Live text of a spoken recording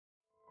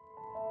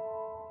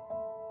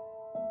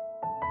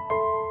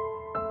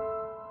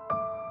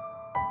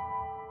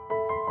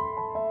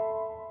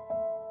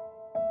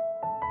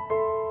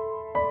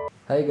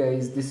Hi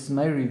guys, this is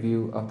my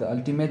review of the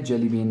Ultimate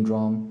Jelly Bean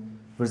ROM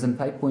version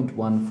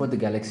 5.1 for the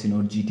Galaxy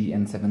Note GT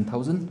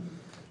N7000.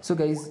 So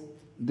guys,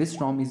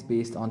 this ROM is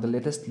based on the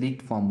latest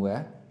leaked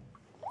firmware.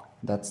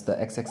 That's the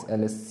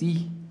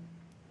XXLSC.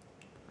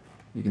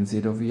 You can see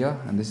it over here,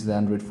 and this is the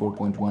Android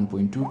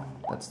 4.1.2.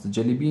 That's the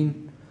Jelly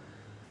Bean.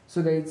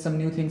 So guys, some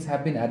new things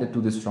have been added to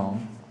this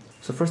ROM.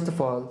 So first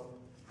of all,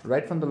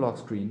 right from the lock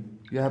screen,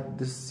 you have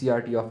this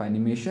CRT of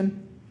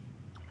animation.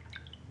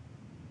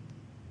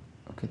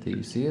 Okay, there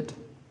you see it.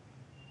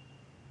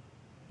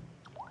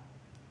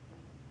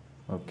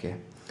 Okay,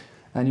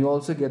 and you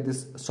also get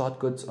this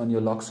shortcuts on your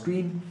lock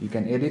screen. You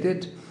can edit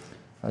it.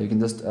 You can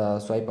just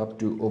swipe up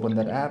to open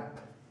that app,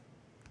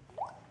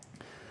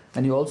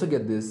 and you also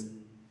get this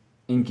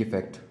ink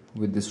effect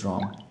with this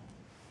ROM.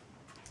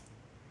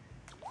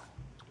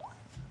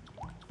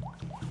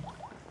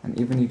 And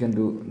even you can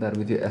do that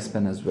with your S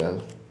Pen as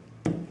well.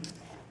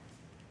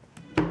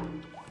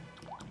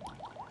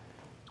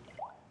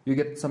 You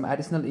get some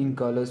additional ink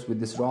colors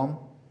with this ROM.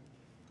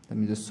 Let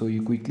me just show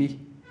you quickly.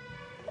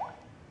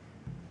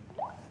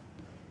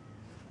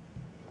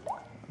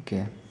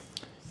 Okay,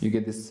 you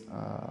get this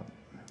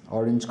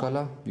orange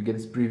color, you get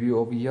this preview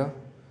over here,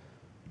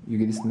 you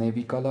get this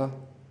navy color,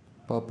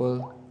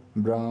 purple,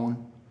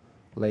 brown,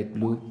 light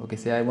blue. Okay,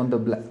 say I want the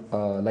black,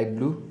 light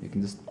blue. You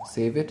can just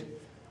save it,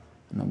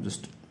 and I'm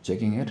just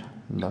checking it,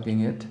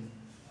 locking it,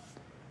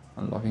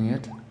 unlocking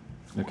it.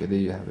 Okay, there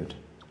you have it.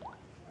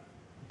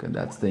 Okay,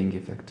 that's the ink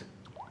effect.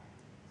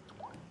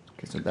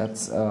 Okay,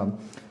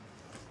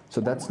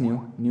 so that's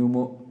new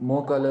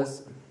more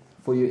colors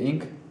for your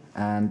ink,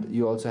 and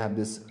you also have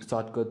this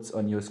shortcuts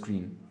on your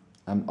screen,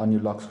 on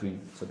your lock screen.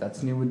 So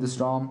that's new with this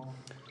ROM.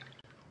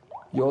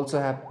 You also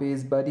have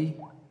Paste Buddy.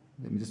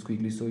 Let me just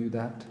quickly show you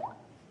that.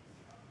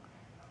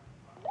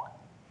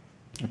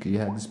 Okay, you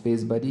have this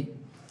Paste Buddy.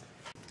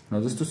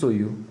 Now just to show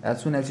you,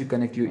 as soon as you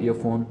connect your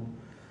earphone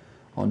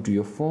onto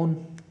your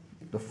phone,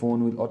 the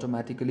phone will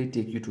automatically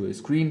take you to a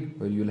screen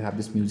where you'll have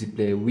this music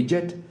player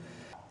widget.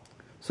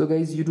 So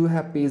guys, you do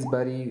have Paste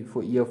Buddy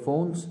for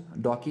earphones,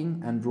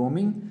 docking and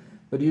roaming,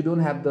 but you don't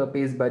have the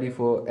Paste Buddy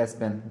for S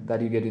Pen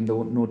that you get in the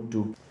Note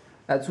 2.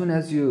 As soon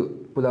as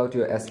you pull out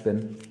your S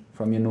Pen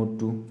from your Note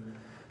 2,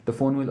 the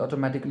phone will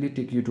automatically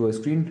take you to a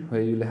screen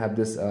where you'll have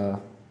this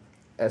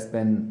S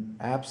Pen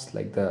apps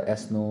like the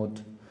S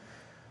Note.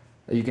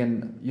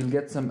 You'll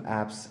get some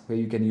apps where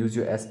you can use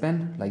your S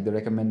Pen, like the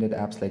recommended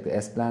apps like the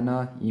S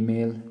Planner,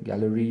 Email,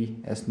 Gallery,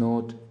 S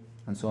Note,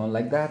 and so on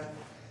like that.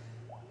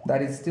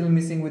 That is still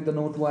missing with the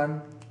Note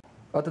 1.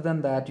 Other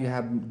than that, you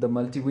have the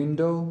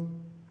multi-window.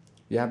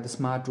 You have the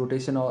smart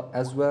rotation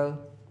as well,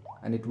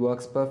 and it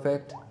works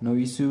perfect, no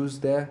issues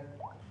there.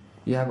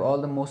 You have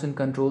all the motion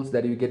controls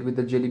that you get with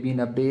the Jelly Bean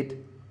update.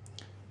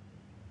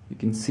 You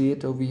can see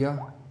it over here.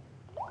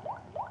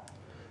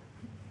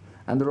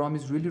 And the ROM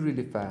is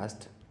really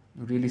fast,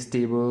 really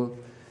stable.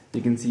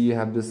 You can see you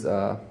have this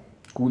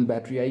cool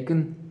battery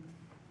icon,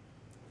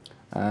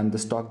 and the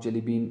stock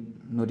Jelly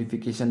Bean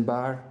notification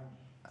bar,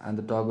 and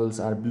the toggles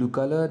are blue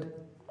colored.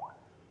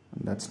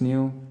 And that's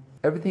new.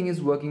 Everything is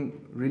working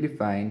really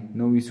fine,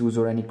 no issues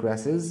or any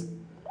crashes.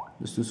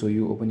 Just to show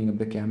you, opening up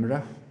the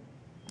camera.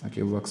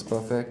 Okay, works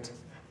perfect.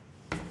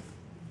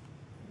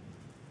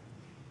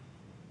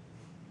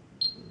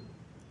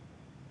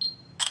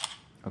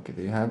 Okay,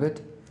 there you have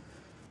it.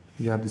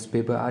 You have this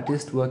paper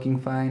artist working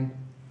fine.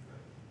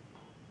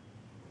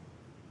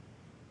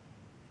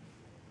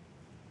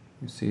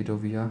 You see it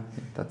over here.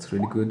 That's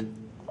really good.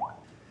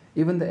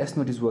 Even the S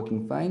Note is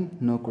working fine,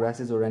 no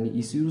crashes or any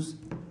issues.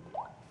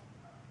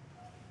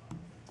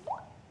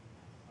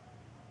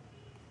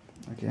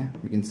 Okay,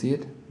 you can see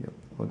it. Yep,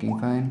 working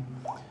fine.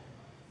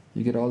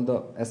 You get all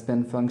the S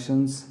Pen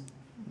functions,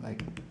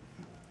 like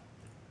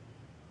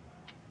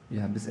you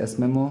have this S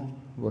Memo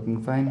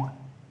working fine.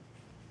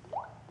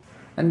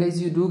 And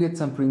guys, you do get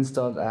some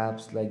pre-installed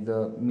apps like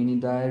the Mini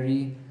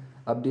Diary,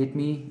 Update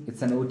Me.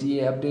 It's an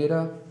OTA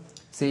updater.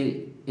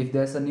 Say if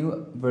there's a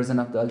new version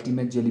of the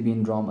Ultimate Jelly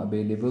Bean ROM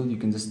available, you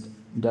can just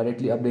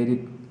directly update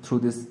it through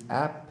this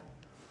app.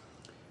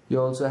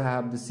 You also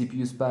have the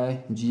CPU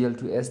Spy, GL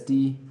to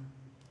SD,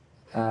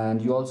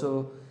 and you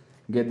also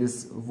get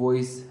this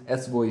voice,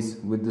 S-Voice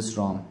with this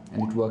ROM,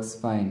 and it works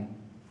fine.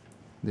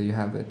 There you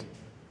have it.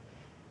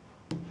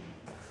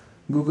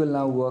 Google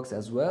Now works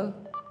as well.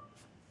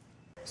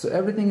 So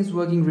everything is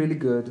working really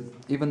good.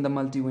 Even the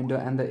multi-window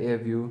and the air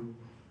view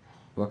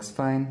works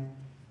fine.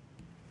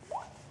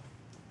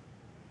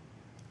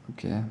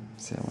 Okay,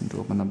 so I want to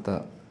open up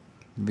the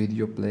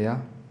video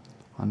player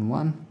on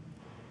one,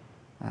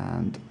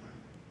 and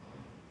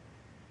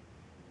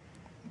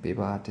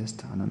paper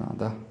artist on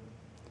another.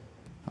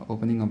 Now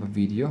opening up a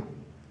video.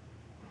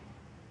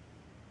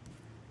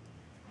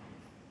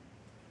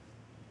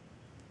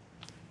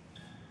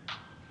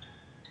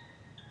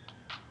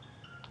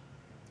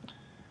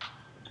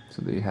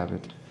 So there you have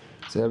it.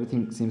 So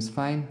everything seems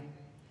fine.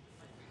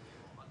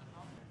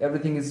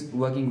 Everything is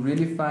working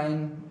really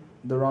fine.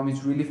 The ROM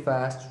is really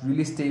fast,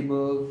 really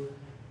stable,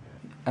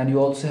 and you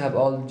also have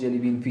all the Jelly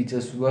Bean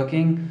features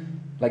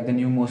working. like the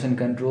new motion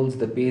controls,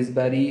 the pace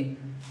buddy,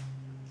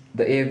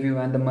 the air view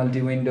and the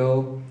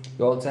multi-window.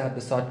 You also have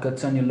the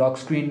shortcuts on your lock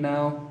screen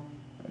now,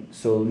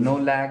 so no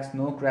lags,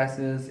 no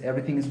crashes,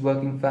 everything is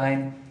working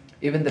fine.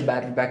 Even the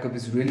battery backup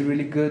is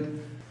really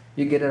good.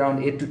 You get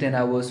around 8 to 10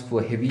 hours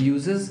for heavy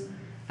users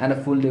and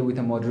a full day with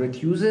a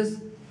moderate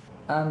users.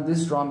 And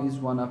this ROM is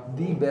one of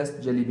the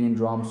best Jelly Bean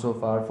ROMs so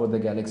far for the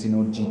Galaxy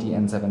Note GT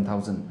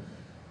N7000.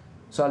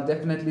 So I'll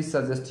definitely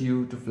suggest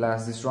you to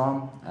flash this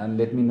ROM and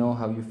let me know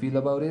how you feel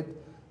about it.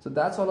 So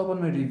that's all about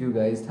my review,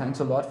 guys. Thanks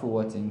a lot for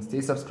watching.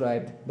 Stay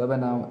subscribed. Bye bye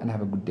now and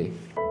have a good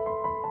day.